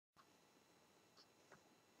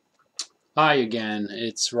Hi again,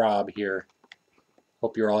 it's Rob here.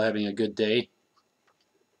 Hope you're all having a good day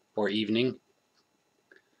or evening.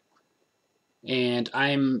 And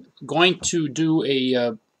I'm going to do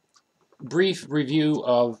a brief review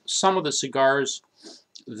of some of the cigars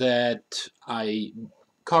that I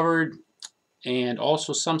covered and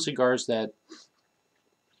also some cigars that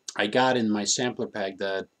I got in my sampler pack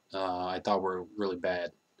that I thought were really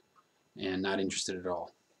bad and not interested at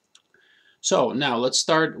all. So now let's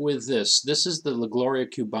start with this. This is the La Gloria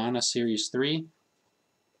Cubana Series 3.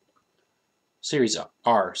 Series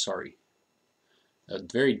R, sorry. A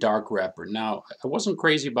very dark wrapper. Now, I wasn't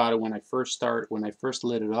crazy about it when I first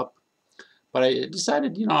lit it up, but I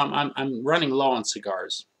decided, I'm running low on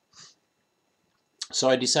cigars, so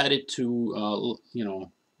I decided to,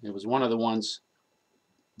 it was one of the ones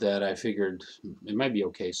that I figured it might be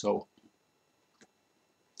okay. So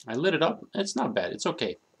I lit it up. It's not bad. It's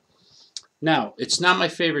okay. Now, it's not my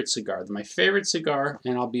favorite cigar. My favorite cigar,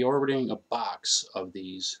 and I'll be ordering a box of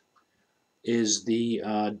these, is the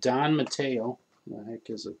Don Mateo. What the heck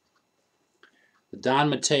is it? The Don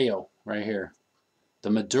Mateo right here. The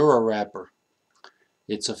Maduro wrapper.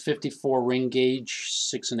 It's a 54 ring gauge,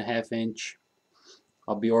 6.5 inch.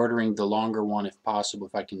 I'll be ordering the longer one if possible,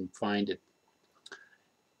 if I can find it.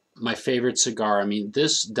 My favorite cigar. I mean,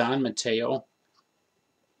 this Don Mateo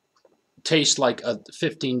tastes like a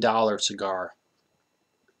 $15 cigar,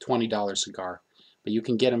 $20 cigar, but you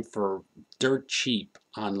can get them for dirt cheap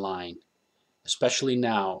online. Especially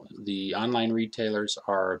now, the online retailers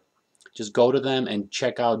are, just go to them and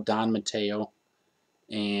check out Don Mateo,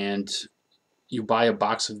 and you buy a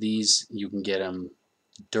box of these, you can get them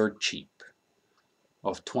dirt cheap,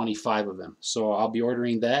 of 25 of them. So I'll be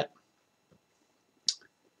ordering that.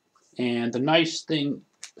 And the nice thing,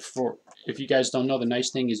 for if you guys don't know, the nice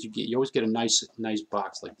thing is you always get a nice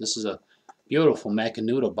box. Like this is a beautiful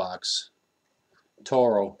Macanudo box,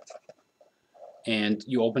 Toro, and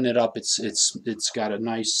you open it up. It's got a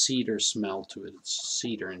nice cedar smell to it. It's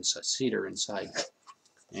cedar inside,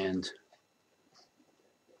 and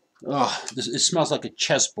oh, it smells like a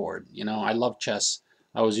chessboard. You know, I love chess.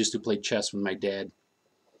 I always used to play chess with my dad,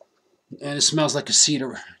 and it smells like a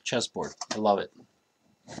cedar chessboard. I love it.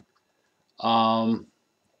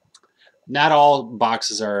 Not all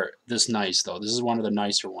boxes are this nice, though. This is one of the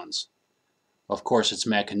nicer ones. Of course, it's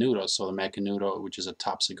Macanudo, so the Macanudo, which is a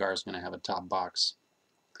top cigar, is going to have a top box.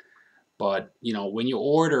 But, you know, when you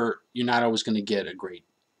order, you're not always going to get a great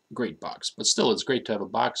box. But still, it's great to have a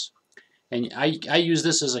box. And I use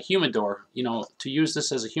this as a humidor. You know, to use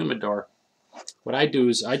this as a humidor, what I do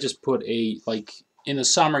is I just put like, in the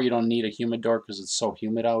summer, you don't need a humidor because it's so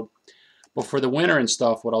humid out. But for the winter and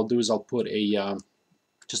stuff, what I'll do is I'll put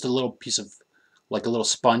just a little piece of, like a little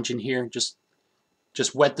sponge in here. Just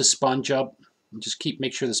wet the sponge up. Just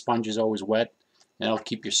make sure the sponge is always wet, and it'll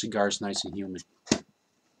keep your cigars nice and humid.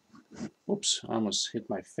 Oops, I almost hit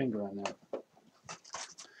my finger on that.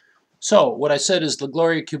 So what I said is La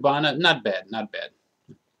Gloria Cubana, not bad, not bad.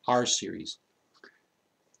 R series.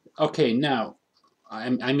 Okay, now,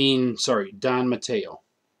 sorry, Don Mateo,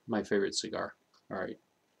 my favorite cigar. All right.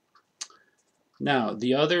 Now,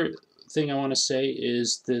 the other thing I want to say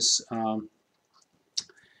is this. I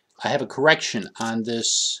have a correction on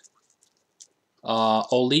this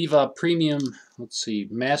Oliva Premium, let's see,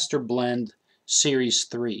 Master Blend Series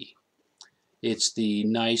 3. It's the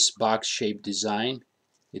nice box-shaped design.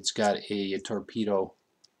 It's got a torpedo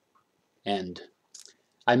end.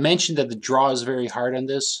 I mentioned that the draw is very hard on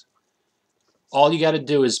this. All you got to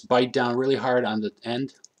do is bite down really hard on the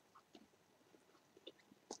end.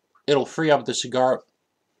 It'll free up the cigar.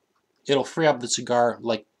 It'll free up the cigar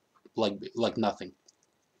like nothing.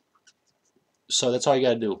 So that's all you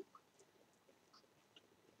got to do.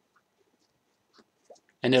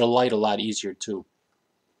 And it'll light a lot easier too.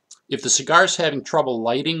 If the cigar's having trouble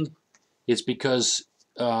lighting, it's because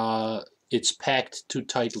it's packed too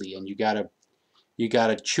tightly, and you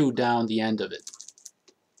gotta chew down the end of it,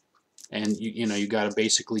 and you gotta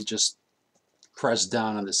basically just press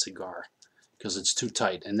down on the cigar because it's too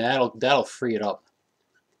tight, and that'll free it up.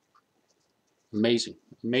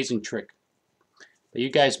 Amazing trick. But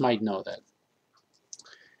you guys might know that.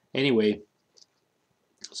 Anyway,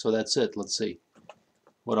 so that's it. Let's see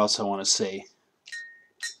what else I want to say.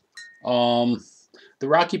 The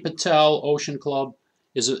Rocky Patel Ocean Club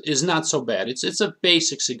is not so bad. It's a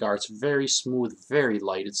basic cigar. It's very smooth, very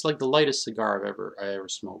light. It's like the lightest cigar I ever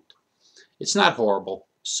smoked. It's not horrible.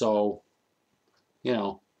 So, you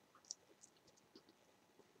know,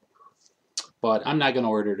 but I'm not gonna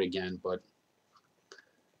order it again. But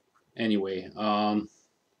anyway,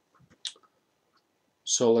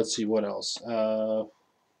 so let's see what else.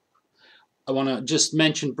 I want to just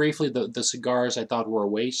mention briefly the cigars I thought were a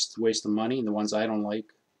waste of money, and the ones I don't like.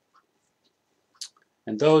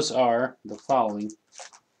 And those are the following.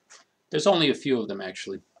 There's only a few of them,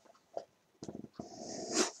 actually.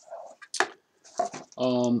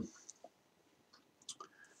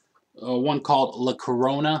 One called La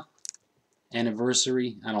Corona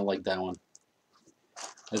Anniversary. I don't like that one.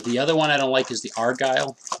 The other one I don't like is the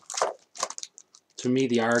Argyle. To me,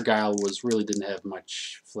 the Argyle didn't have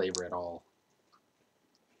much flavor at all.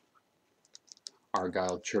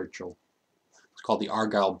 Argyle Churchill. It's called the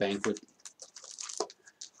Argyle Banquet.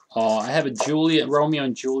 I have a Romeo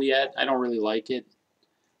and Juliet. I don't really like it,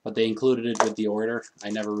 but they included it with the order. I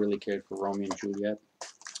never really cared for Romeo and Juliet.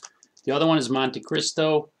 The other one is Monte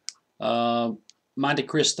Cristo. Monte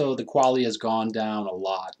Cristo, the quality has gone down a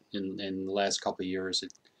lot in the last couple of years.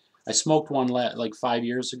 I smoked one like 5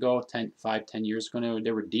 years ago, 10 years ago.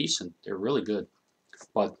 They were decent. They're really good,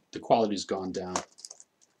 but the quality's gone down.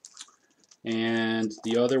 And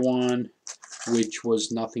the other one, which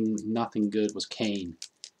was nothing good, was Cane.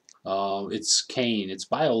 It's Cane. It's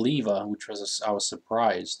by Oliva, which I was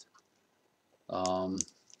surprised. But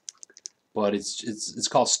it's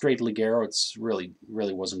called Straight Ligero. It's really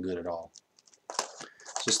wasn't good at all.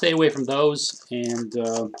 So stay away from those, and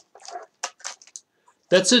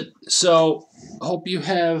that's it. So hope you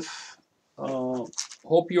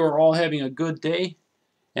are all having a good day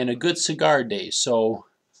and a good cigar day. So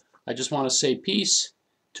I just want to say peace,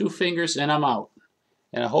 2 fingers, and I'm out.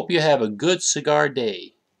 And I hope you have a good cigar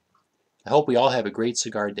day. I hope we all have a great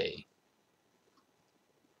cigar day.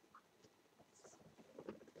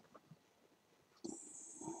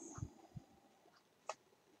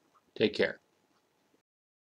 Take care.